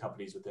growth of the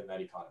companies within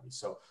that economy.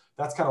 So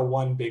that's kind of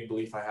one big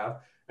belief I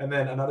have. And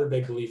then another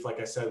big belief,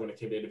 like I said, when it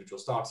came to individual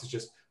stocks, is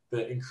just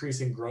the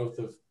increasing growth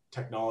of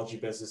technology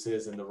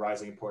businesses and the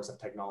rising importance of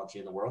technology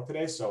in the world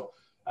today. So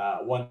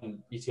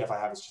one ETF I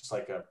have is just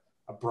like a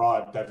a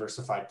broad,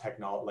 diversified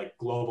technology, like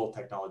global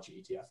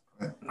technology ETF.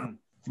 Right.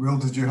 Will,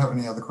 did you have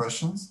any other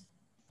questions?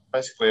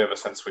 Basically, ever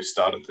since we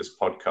started this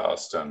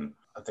podcast, and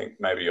I think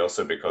maybe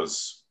also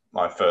because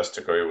my first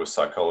degree was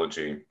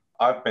psychology,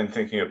 I've been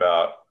thinking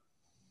about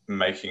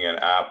making an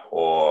app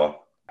or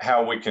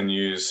how we can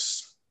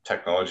use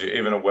technology,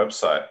 even a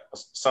website,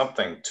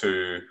 something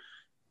to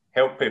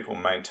help people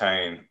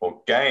maintain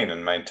or gain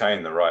and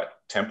maintain the right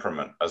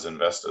temperament as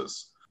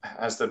investors.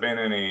 Has there been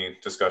any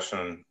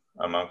discussion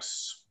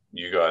amongst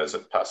you guys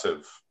at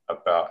Passiv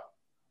about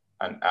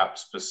an app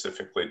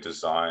specifically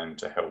designed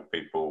to help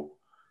people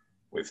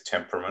with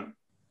temperament?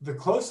 The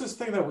closest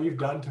thing that we've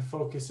done to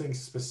focusing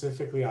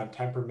specifically on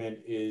temperament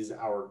is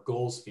our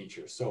goals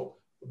feature. So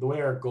the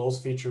way our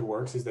goals feature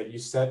works is that you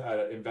set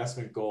an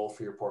investment goal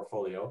for your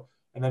portfolio,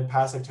 and then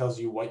Passiv tells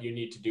you what you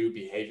need to do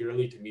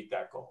behaviorally to meet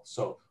that goal.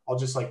 So I'll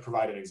just like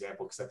provide an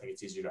example because I think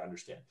it's easier to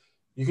understand.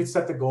 You could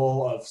set the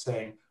goal of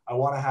saying, I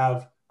want to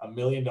have $1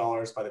 million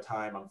by the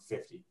time I'm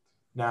 50.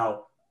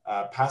 Now,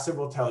 Passiv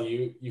will tell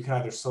you, you can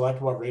either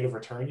select what rate of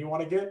return you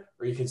want to get,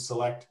 or you can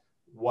select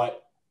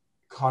what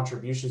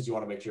contributions you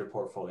want to make to your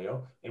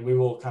portfolio, and we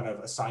will kind of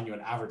assign you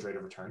an average rate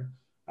of return.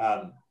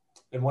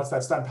 And once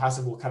that's done,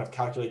 Passiv will kind of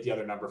calculate the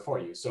other number for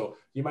you. So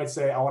you might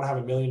say, I want to have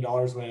 $1 million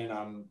when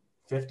I'm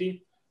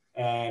 50,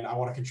 and I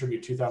want to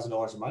contribute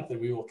 $2,000 a month, and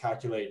we will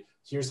calculate,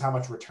 here's how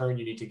much return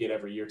you need to get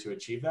every year to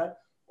achieve that.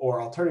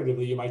 Or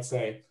alternatively, you might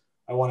say,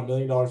 I want $1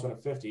 million when I'm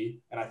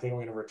 50, and I think I'm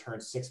going to return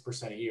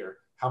 6% a year.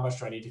 How much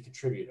do I need to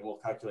contribute? And we'll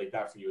calculate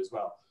that for you as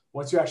well.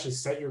 Once you actually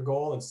set your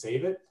goal and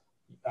save it,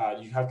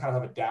 you kind of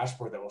have a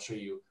dashboard that will show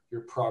you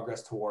your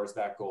progress towards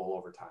that goal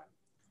over time.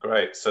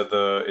 Great.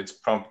 So it's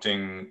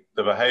prompting,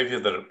 the behavior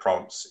that it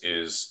prompts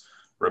is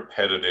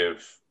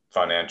repetitive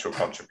financial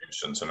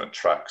contributions, and it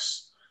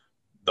tracks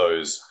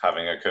those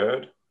having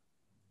occurred.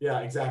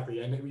 Yeah, exactly.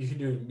 And you can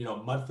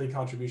do, monthly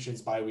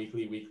contributions,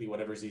 bi-weekly, weekly,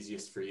 whatever's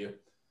easiest for you.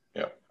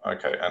 Yeah.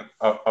 Okay. And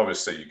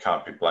obviously you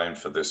can't be blamed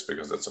for this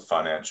because it's a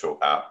financial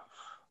app.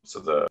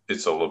 So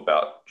it's all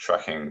about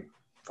tracking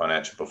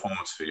financial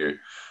performance for you.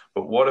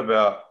 But what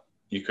about,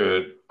 you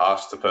could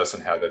ask the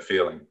person how they're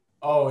feeling?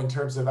 Oh, in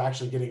terms of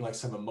actually getting like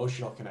some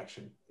emotional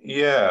connection.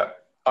 Yeah.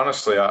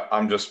 Honestly,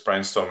 I'm just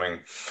brainstorming.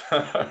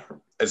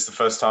 It's the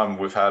first time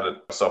we've had a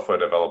software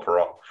developer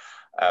on,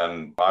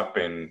 and I've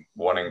been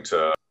wanting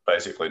to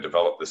basically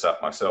develop this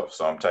app myself.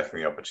 So I'm taking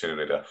the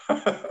opportunity to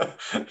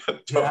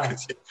talk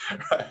with you.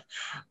 Right?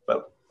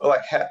 But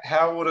like,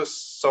 how would a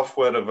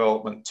software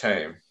development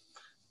team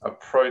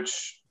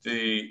approach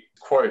the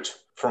quote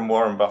from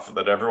Warren Buffett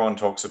that everyone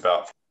talks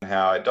about,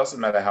 how it doesn't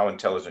matter how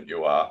intelligent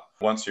you are,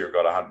 once you've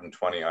got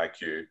 120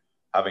 IQ,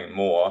 having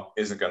more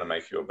isn't going to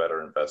make you a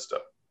better investor.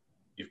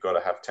 You've got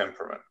to have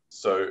temperament.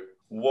 So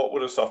what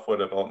would a software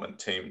development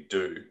team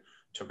do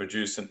to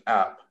produce an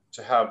app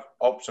to have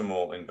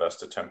optimal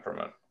investor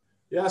temperament?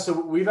 Yeah, so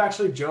we've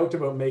actually joked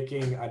about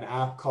making an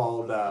app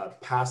called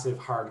Passive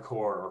Hardcore,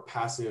 or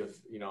Passive,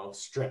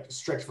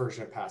 strict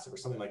version of Passive, or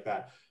something like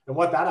that. And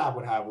what that app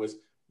would have was,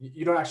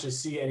 you don't actually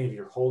see any of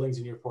your holdings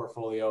in your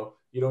portfolio.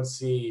 You don't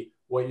see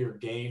what your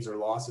gains or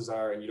losses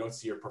are, and you don't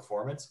see your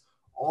performance.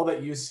 All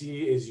that you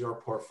see is your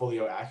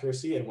portfolio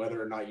accuracy and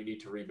whether or not you need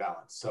to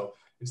rebalance. So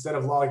instead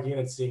of logging in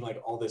and seeing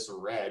like all this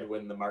red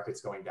when the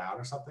market's going down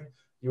or something,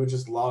 you would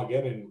just log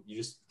in and you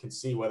just can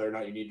see whether or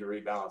not you need to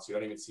rebalance. You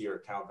don't even see your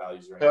account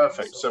values or anything.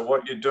 Perfect. So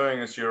what you're doing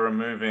is you're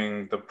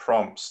removing the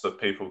prompts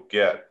that people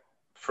get,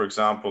 for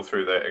example,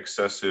 through their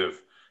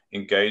excessive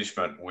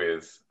engagement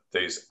with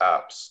these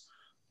apps,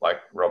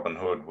 like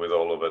Robinhood with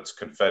all of its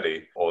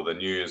confetti, or the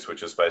news,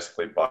 which is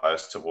basically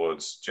biased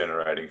towards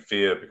generating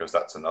fear, because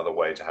that's another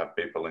way to have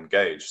people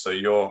engage. So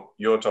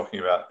you're talking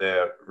about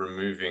there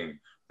removing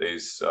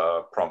these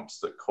prompts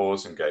that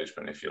cause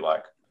engagement, if you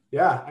like.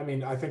 Yeah, I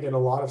mean, I think in a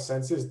lot of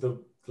senses, the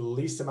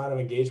least amount of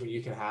engagement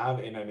you can have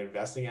in an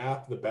investing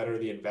app, the better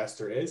the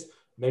investor is.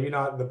 Maybe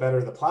not the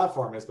better the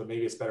platform is, but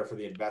maybe it's better for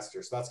the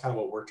investor. So that's kind of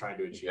what we're trying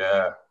to achieve.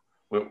 Yeah,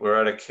 we're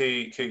at a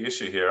key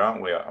issue here,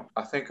 aren't we?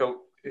 I think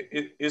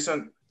it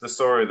isn't the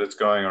story that's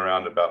going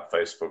around about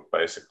Facebook,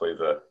 basically,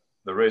 that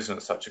the reason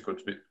it's such a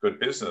good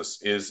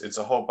business is it's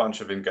a whole bunch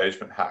of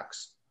engagement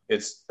hacks.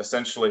 It's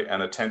essentially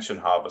an attention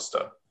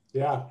harvester.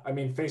 Yeah, I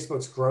mean,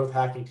 Facebook's growth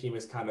hacking team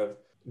is kind of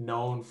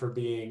known for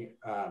being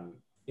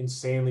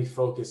insanely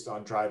focused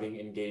on driving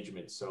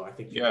engagement. So I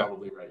think you're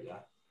probably right, yeah.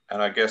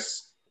 And I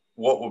guess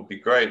what would be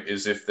great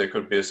is if there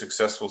could be a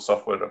successful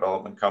software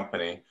development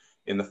company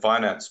in the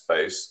finance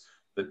space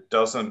that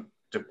doesn't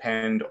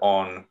depend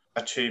on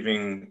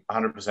achieving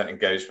 100%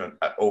 engagement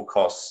at all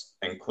costs,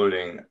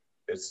 including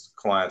its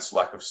clients'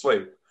 lack of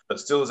sleep, but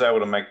still is able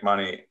to make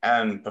money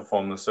and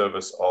perform the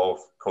service of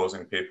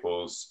causing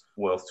people's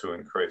wealth to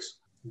increase.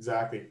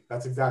 Exactly.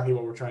 That's exactly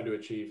what we're trying to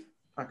achieve.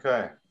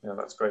 Okay. Yeah,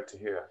 that's great to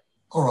hear.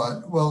 All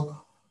right.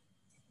 Well,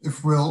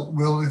 if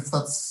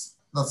that's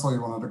all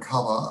you wanted to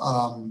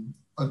cover.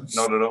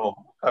 Not at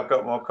all. I've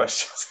got more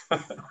questions.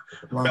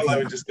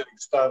 We're just getting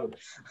started.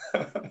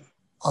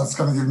 I was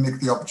going to give Nick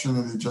the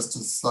opportunity just to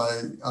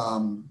say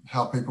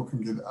how people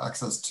can get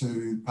access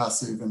to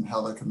Passiv and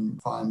how they can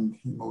find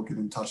him or get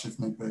in touch if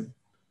need be.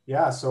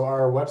 Yeah, so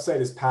our website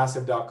is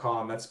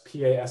passiv.com. That's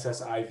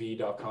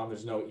passiv.com.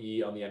 There's no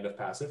E on the end of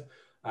Passiv.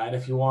 And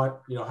if you want,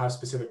 have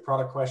specific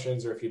product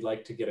questions, or if you'd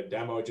like to get a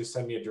demo, just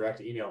send me a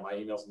direct email. My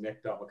email is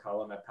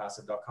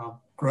nick.mccullum@passiv.com.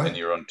 Great. And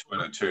you're on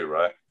Twitter too,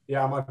 right?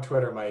 Yeah, I'm on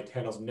Twitter. My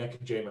handle's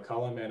Nick J.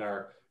 McCullum, and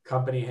our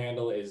company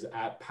handle is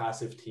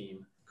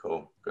 @PassiveTeam.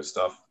 Cool. Good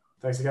stuff.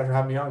 Thanks again for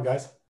having me on,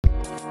 guys.